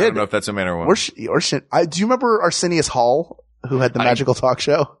she. He did. I don't know if that's a man or woman. Or she. Do you remember Arsenius Hall, who had the magical talk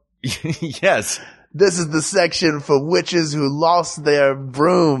show? Yes. This is the section for witches who lost their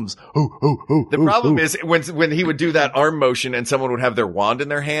brooms. The problem is when he would do that arm motion and someone would have their wand in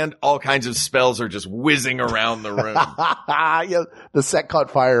their hand, all kinds of spells are just whizzing around the room. Yeah, the set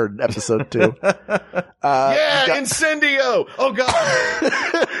caught fire in episode 2. Incendio! Oh God!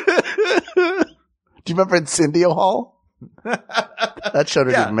 Do you remember Incendio Hall? That show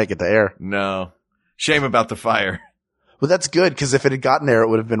didn't even make it to air. No. Shame about the fire. Well, that's good, because if it had gotten there, it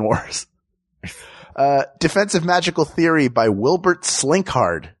would have been worse. Defensive Magical Theory by Wilbert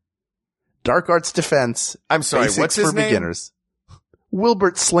Slinkhard. Dark Arts Defense. I'm sorry, Basics what's his for name? Beginners.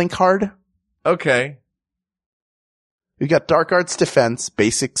 Wilbert Slinkhard. Okay. We got Dark Arts Defense,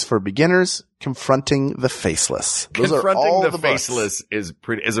 Basics for Beginners, Confronting the Faceless. Those are Confronting all the books. Faceless is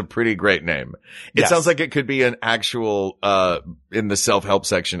a pretty great name. It Yes. sounds like it could be an actual, in the self-help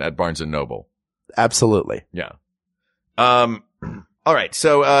section at Barnes & Noble. Absolutely. Yeah. All right.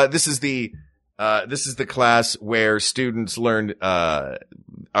 So, this is the class where students learn,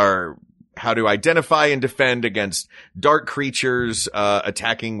 how to identify and defend against dark creatures,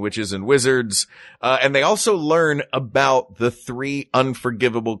 attacking witches and wizards. And they also learn about the 3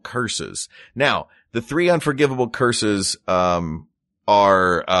 unforgivable curses. Now, the 3 unforgivable curses, are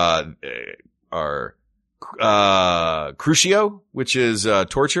crucio, which is,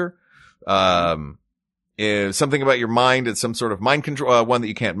 torture. Is something about your mind. It's some sort of mind control, one that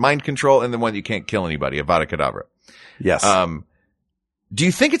you can't mind control, and the one that you can't kill anybody, Avada Kedavra. Yes. Do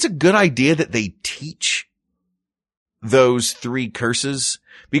you think it's a good idea that they teach those 3 curses?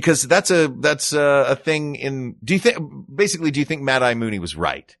 Because that's a thing in, do you think Mad Eye Mooney was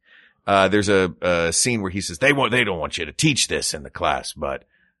right? There's a scene where he says, they don't want you to teach this in the class, but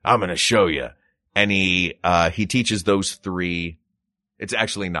I'm going to show you. And he teaches those 3. It's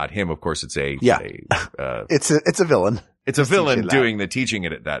actually not him. Of course, it's it's a villain. It's a villain doing the teaching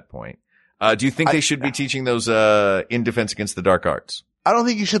it at that point. Do you think they should be teaching those, in Defense Against the Dark Arts? I don't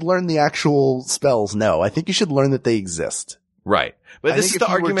think you should learn the actual spells. No, I think you should learn that they exist. Right. But this is the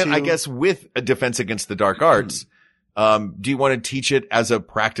argument, I guess, with a Defense Against the Dark Arts. Do you want to teach it as a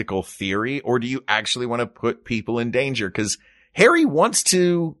practical theory, or do you actually want to put people in danger? Because Harry wants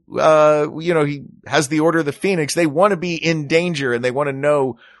to, he has the Order of the Phoenix. They want to be in danger, and they want to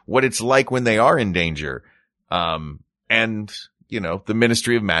know what it's like when they are in danger. And the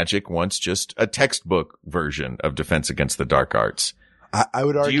Ministry of Magic wants just a textbook version of Defense Against the Dark Arts. I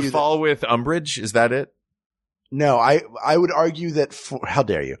would argue. Do you fall with Umbridge? Is that it? No, I would argue that how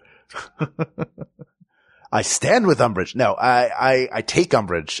dare you? I stand with Umbridge. No, I take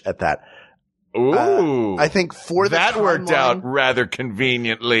umbrage at that. Ooh. I think for that worked out rather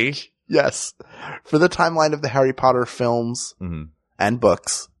conveniently. Yes. For the timeline of the Harry Potter films and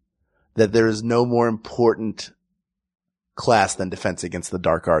books, that there is no more important class than Defense Against the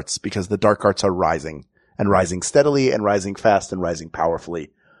Dark Arts, because the dark arts are rising and rising steadily and rising fast and rising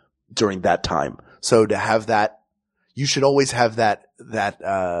powerfully during that time. So to have that, you should always have that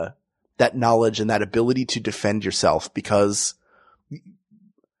knowledge and that ability to defend yourself, because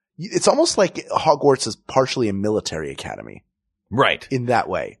it's almost like Hogwarts is partially a military academy. Right. In that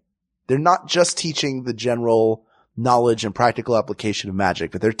way. They're not just teaching the general knowledge and practical application of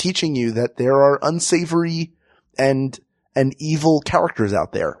magic, but they're teaching you that there are unsavory and evil characters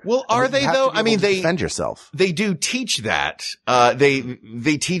out there. Well, are they though? I mean, they defend yourself. They do teach that.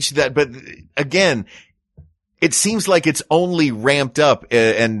 They teach that, but again, it seems like it's only ramped up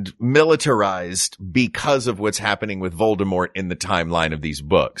and militarized because of what's happening with Voldemort in the timeline of these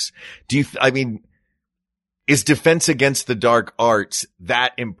books. Is Defense Against the Dark Arts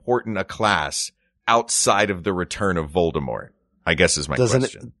that important a class outside of the return of Voldemort? I guess is my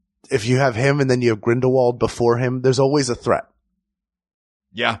question. If you have him and then you have Grindelwald before him, there's always a threat.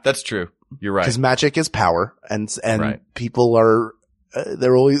 Yeah, that's true. You're right. Because magic is power, and right. People are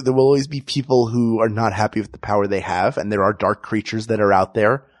there will always be people who are not happy with the power they have, and there are dark creatures that are out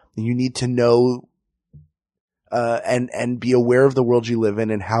there. And you need to know and be aware of the world you live in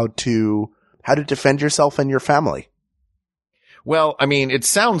and how to defend yourself and your family. Well, I mean, it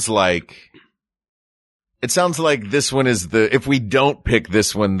sounds like this one is if we don't pick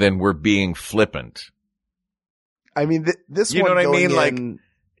this one, then we're being flippant. I mean, this you one, know what I mean? In, like,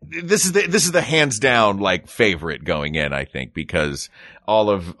 this is the hands down, like, favorite going in, I think, because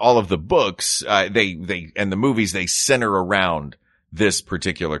all of the books, and the movies, they center around this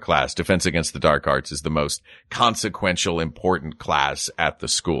particular class. Defense Against the Dark Arts is the most consequential, important class at the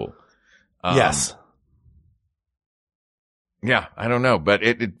school. Yes. Yeah, I don't know, but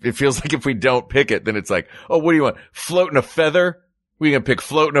it feels like if we don't pick it, then it's like, oh, what do you want? Floating a feather? We gonna pick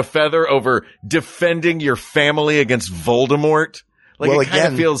floating a feather over defending your family against Voldemort? Like, well, it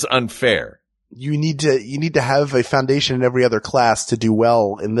kind of feels unfair. You need to have a foundation in every other class to do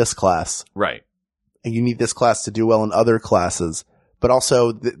well in this class. Right. And you need this class to do well in other classes. But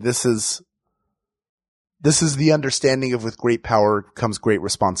also, this is the understanding of with great power comes great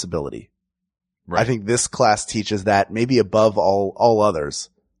responsibility. Right. I think this class teaches that maybe above all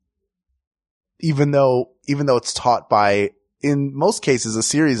others. Even though it's taught by, in most cases, a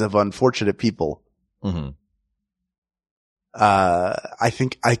series of unfortunate people. Mm-hmm. I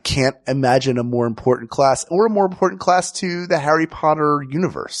think I can't imagine a more important class to the Harry Potter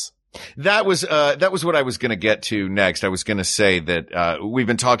universe. That was what I was going to get to next. I was going to say that, we've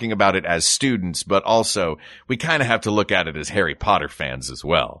been talking about it as students, but also we kind of have to look at it as Harry Potter fans as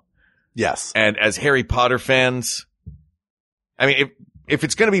well. Yes. And as Harry Potter fans, I mean, if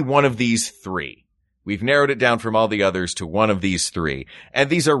it's going to be one of these three, we've narrowed it down from all the others to one of these three. And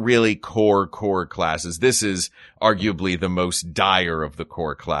these are really core classes. This is arguably the most dire of the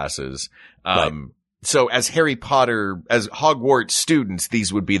core classes. Right. So as Hogwarts students,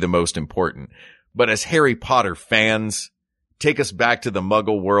 these would be the most important. But as Harry Potter fans, take us back to the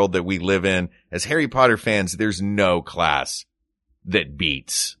Muggle world that we live in. As Harry Potter fans, there's no class that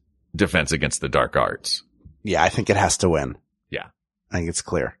beats Defense Against the Dark Arts. Yeah, I think it has to win. Yeah. I think it's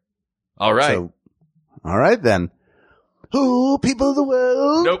clear. All right. So, all right, then. Ooh, people of the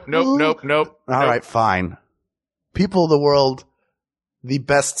world. Nope. All right, fine. People of the world, the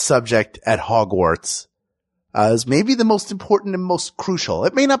best subject at Hogwarts is maybe the most important and most crucial.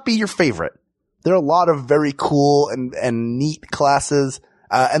 It may not be your favorite. There are a lot of very cool and neat classes.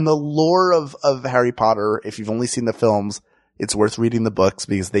 And the lore of Harry Potter, if you've only seen the films, it's worth reading the books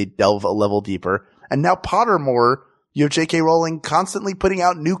because they delve a level deeper. And now Pottermore, you have J.K. Rowling constantly putting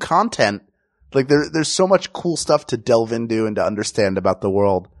out new content. Like there's so much cool stuff to delve into and to understand about the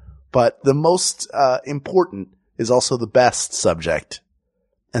world. But the most important is also the best subject.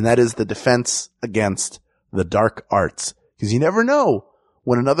 And that is the defense against the dark arts. Because you never know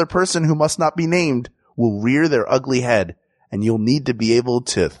when another person who must not be named will rear their ugly head, and you'll need to be able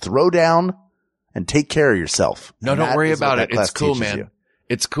to throw down and take care of yourself. No, don't worry about it. It's cool, man. You.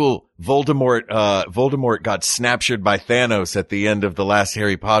 It's cool. Voldemort got snapsitured by Thanos at the end of the last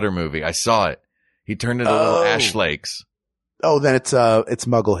Harry Potter movie. I saw it. He turned into little ash flakes. Oh, then it's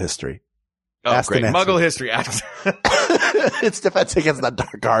Muggle history. Oh, Ask great. Muggle history. It's defense against the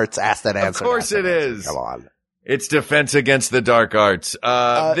dark arts. Ask that answer. Of course it is. Come on. It's defense against the dark arts.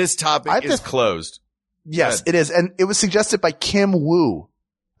 This topic is closed. Yes, it is. And it was suggested by Kim Woo.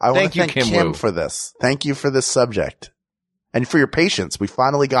 I want to thank Kim Woo. for this. Thank you for this subject and for your patience. We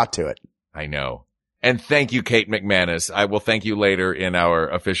finally got to it. I know. And thank you, Kate McManus. I will thank you later in our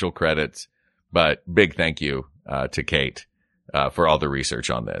official credits, but big thank you to Kate for all the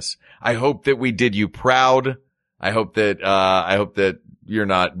research on this. I hope that we did you proud. I hope that you're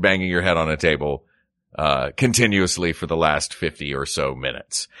not banging your head on a table continuously for the last 50 or so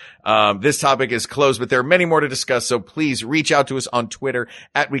minutes. This topic is closed, but there are many more to discuss. So please reach out to us on Twitter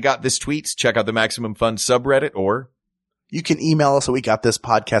at We Got This Tweets. Check out the Maximum Fun subreddit, or you can email us at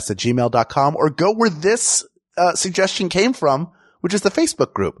wegotThisPodcast@gmail.com, or go where this suggestion came from, which is the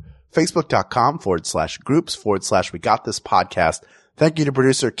Facebook group, facebook.com/groups/We Got This Podcast. Thank you to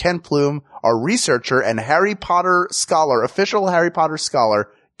producer Ken Plume, our researcher and Harry Potter scholar, official Harry Potter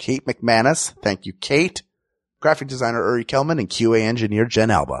scholar, Kate McManus. Thank you, Kate. Graphic designer Uri Kelman and QA engineer Jen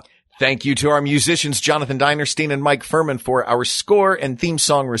Alba. Thank you to our musicians, Jonathan Dinerstein and Mike Furman, for our score and theme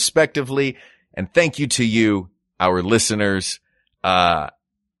song, respectively. And thank you to you, our listeners.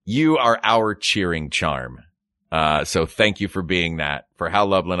 You are our cheering charm. So thank you for being that. For Hal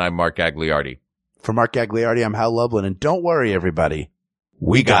Lublin, I'm Mark Gagliardi. For Mark Gagliardi, I'm Hal Lublin. And don't worry, everybody.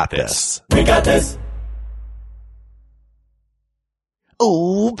 We got this. We got this.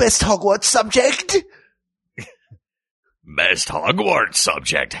 Oh, best Hogwarts subject. Best Hogwarts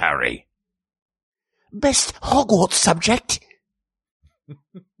subject, Harry. Best Hogwarts subject.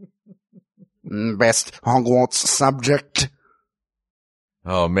 Best Hogwarts subject.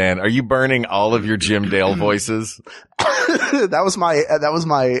 Oh man, are you burning all of your Jim Dale voices? That was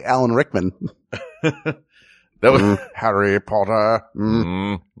my Alan Rickman. That was Harry Potter.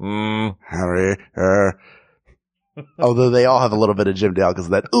 Harry. Although they all have a little bit of Jim Dale because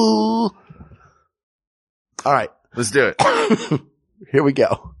of that. Ooh. All right, let's do it. Here we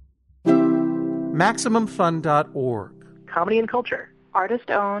go. MaximumFun.org. Comedy and culture.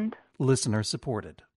 Artist owned. Listener supported.